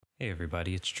Hey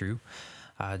everybody, it's Drew.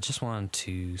 I just wanted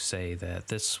to say that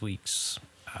this week's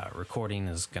recording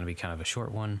is going to be kind of a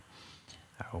short one.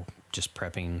 Just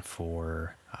prepping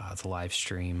for the live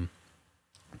stream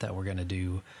that we're going to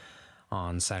do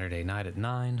on Saturday night at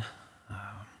 9.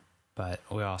 But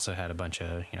we also had a bunch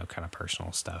of, kind of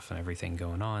personal stuff and everything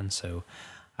going on. So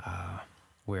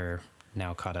we're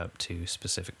now caught up to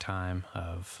specific time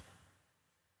of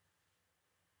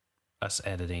us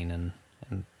editing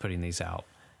and putting these out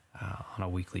on a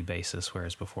weekly basis,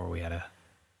 whereas before we had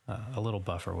a little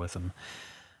buffer with them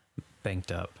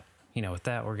banked up. With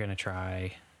that, we're going to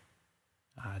try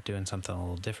doing something a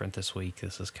little different this week.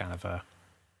 This is kind of a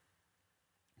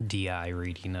DI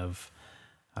reading of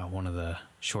one of the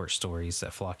short stories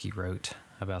that Flocky wrote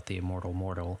about the immortal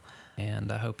mortal,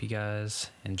 and I hope you guys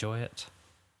enjoy it,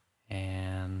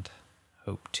 and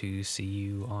hope to see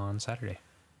you on Saturday.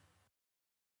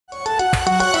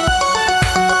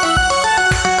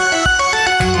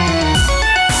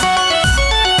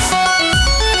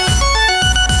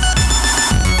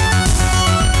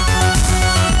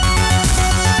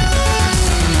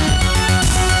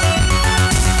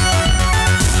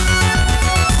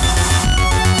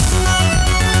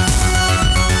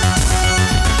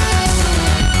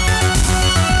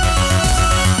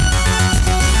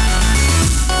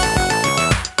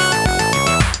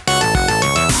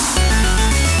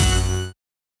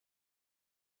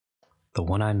 The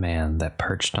one-eyed man that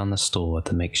perched on the stool at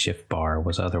the makeshift bar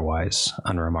was otherwise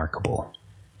unremarkable.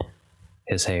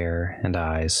 His hair and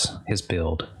eyes, his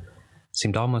build,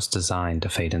 seemed almost designed to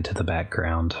fade into the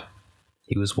background.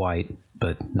 He was white,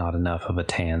 but not enough of a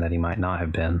tan that he might not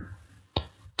have been.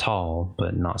 Tall,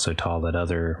 but not so tall that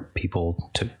other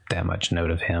people took that much note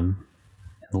of him.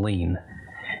 And lean,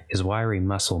 his wiry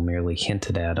muscle merely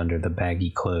hinted at under the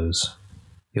baggy clothes.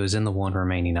 It was in the one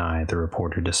remaining eye, the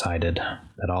reporter decided,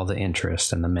 that all the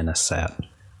interest and the menace sat.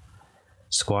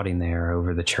 Squatting there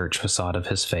over the church facade of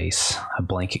his face, a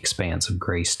blank expanse of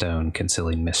gray stone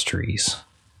concealing mysteries.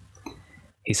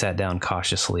 He sat down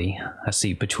cautiously, a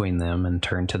seat between them, and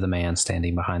turned to the man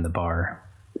standing behind the bar.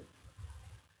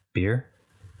 "Beer?"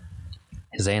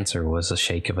 His answer was a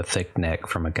shake of a thick neck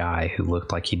from a guy who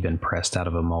looked like he'd been pressed out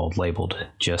of a mold labeled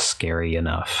 "just scary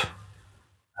enough."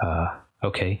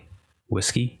 Okay.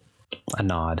 "Whiskey?" A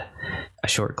nod, a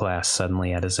short glass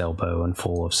suddenly at his elbow and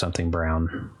full of something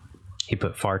brown. He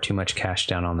put far too much cash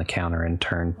down on the counter and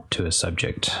turned to his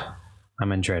subject.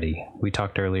 "I'm Andretti. We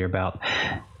talked earlier about..."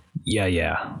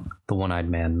 Yeah. The one-eyed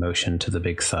man motioned to the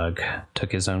big thug,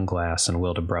 took his own glass, and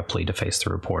wheeled abruptly to face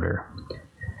the reporter.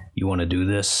 "You want to do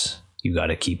this? You got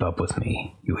to keep up with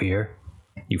me. You hear?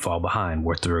 You fall behind,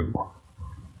 we're through."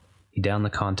 He downed the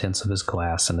contents of his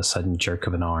glass in a sudden jerk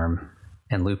of an arm,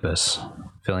 and Lupus,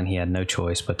 feeling he had no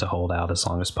choice but to hold out as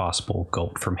long as possible,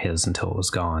 gulped from his until it was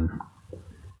gone.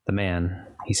 The man,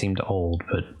 he seemed old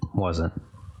but wasn't,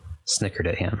 snickered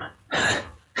at him.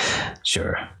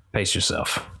 "Sure, pace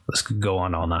yourself. This could go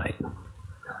on all night."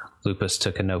 Lupus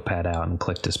took a notepad out and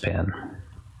clicked his pen.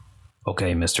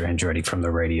 "Okay, Mr. Andretti from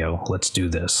the radio, let's do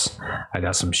this. I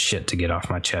got some shit to get off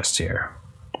my chest here."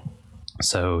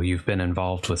 "So you've been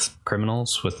involved with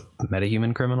criminals, with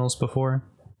metahuman criminals before?"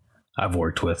 "I've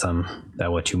worked with them.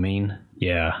 That what you mean?"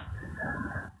 "Yeah.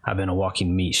 I've been a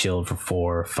walking meat shield for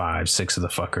 4, 5, 6 of the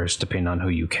fuckers, depending on who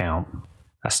you count.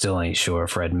 I still ain't sure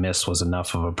if Red Mist was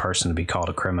enough of a person to be called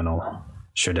a criminal.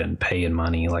 Sure didn't pay in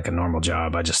money like a normal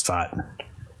job. I just thought..."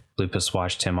 Lupus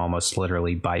watched him almost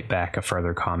literally bite back a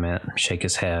further comment, shake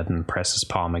his head, and press his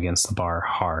palm against the bar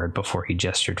hard before he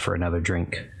gestured for another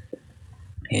drink.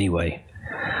 "Anyway,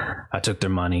 I took their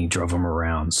money, drove them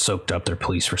around, soaked up their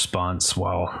police response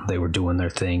while they were doing their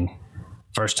thing.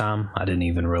 First time, I didn't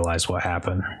even realize what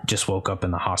happened. Just woke up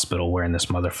in the hospital wearing this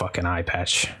motherfucking eye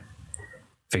patch.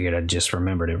 Figured I'd just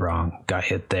remembered it wrong. Got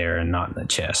hit there and not in the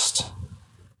chest.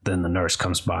 Then the nurse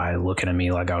comes by, looking at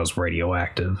me like I was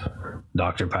radioactive.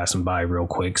 Doctor passing by real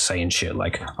quick, saying shit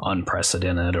like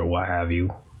unprecedented or what have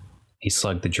you." He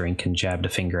slugged the drink and jabbed a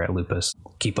finger at Lupus.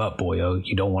 "Keep up, boyo.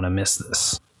 You don't want to miss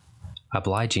this."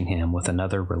 Obliging him with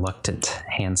another reluctant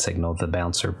hand signal to the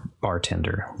bouncer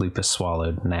bartender, Lupus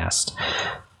swallowed and asked,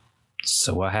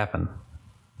 "So what happened?"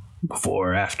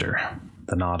 "Before or after?"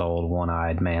 the not old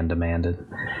one-eyed man demanded.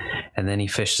 And then he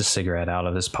fished a cigarette out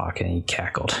of his pocket and he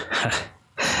cackled.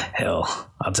 "Hell,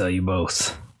 I'll tell you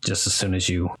both, just as soon as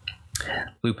you..."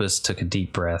 Lupus took a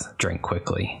deep breath, drank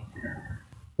quickly.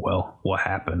 "Well, what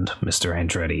happened, Mr.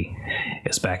 Andretti,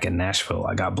 is back in Nashville,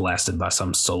 I got blasted by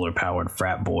some solar-powered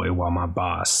frat boy while my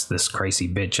boss, this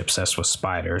crazy bitch obsessed with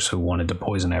spiders who wanted to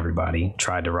poison everybody,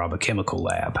 tried to rob a chemical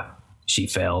lab. She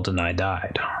failed and I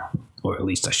died. Or at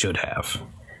least I should have.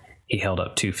 He held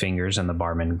up 2 fingers and the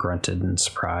barman grunted in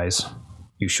surprise.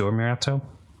 You sure, Mirato?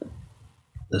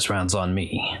 This round's on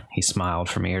me. He smiled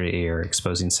from ear to ear,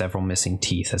 exposing several missing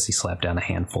teeth as he slapped down a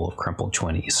handful of crumpled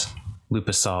 20s.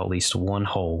 Lupus saw at least one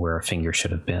hole where a finger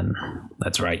should have been.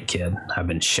 That's right, kid. I've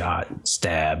been shot,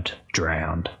 stabbed,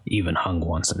 drowned, even hung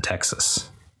once in Texas.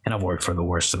 And I've worked for the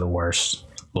worst of the worst.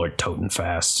 Lord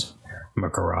Totenfast,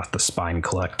 Murkaroth the Spine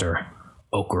Collector,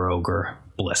 Ochre Ogre,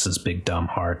 bless his big dumb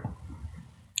heart.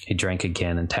 He drank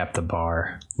again and tapped the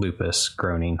bar. Lupus,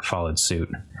 groaning, followed suit.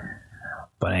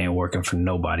 But I ain't working for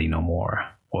nobody no more.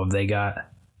 What have they got?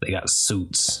 They got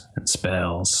suits and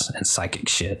spells and psychic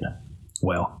shit.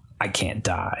 Well, I can't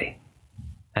die.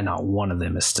 And not one of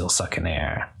them is still sucking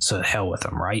air. So to hell with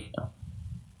them, right?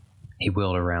 He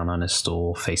wheeled around on his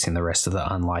stool, facing the rest of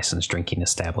the unlicensed drinking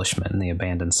establishment in the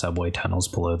abandoned subway tunnels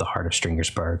below the heart of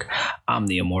Stringersburg. I'm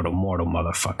the immortal mortal,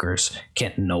 motherfuckers.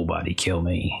 Can't nobody kill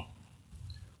me.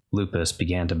 Lupus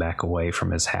began to back away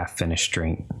from his half-finished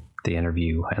drink, the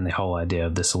interview, and the whole idea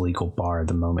of this illegal bar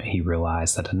the moment he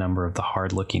realized that a number of the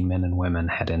hard-looking men and women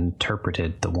had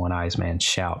interpreted the One-Eyes Man's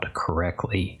shout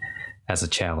correctly as a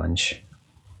challenge.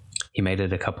 He made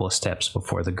it a couple of steps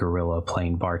before the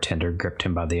gorilla-playing bartender gripped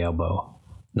him by the elbow.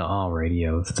 "Nuh-uh,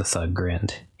 Radio," the thug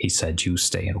grinned. He said, "You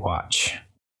stay and watch."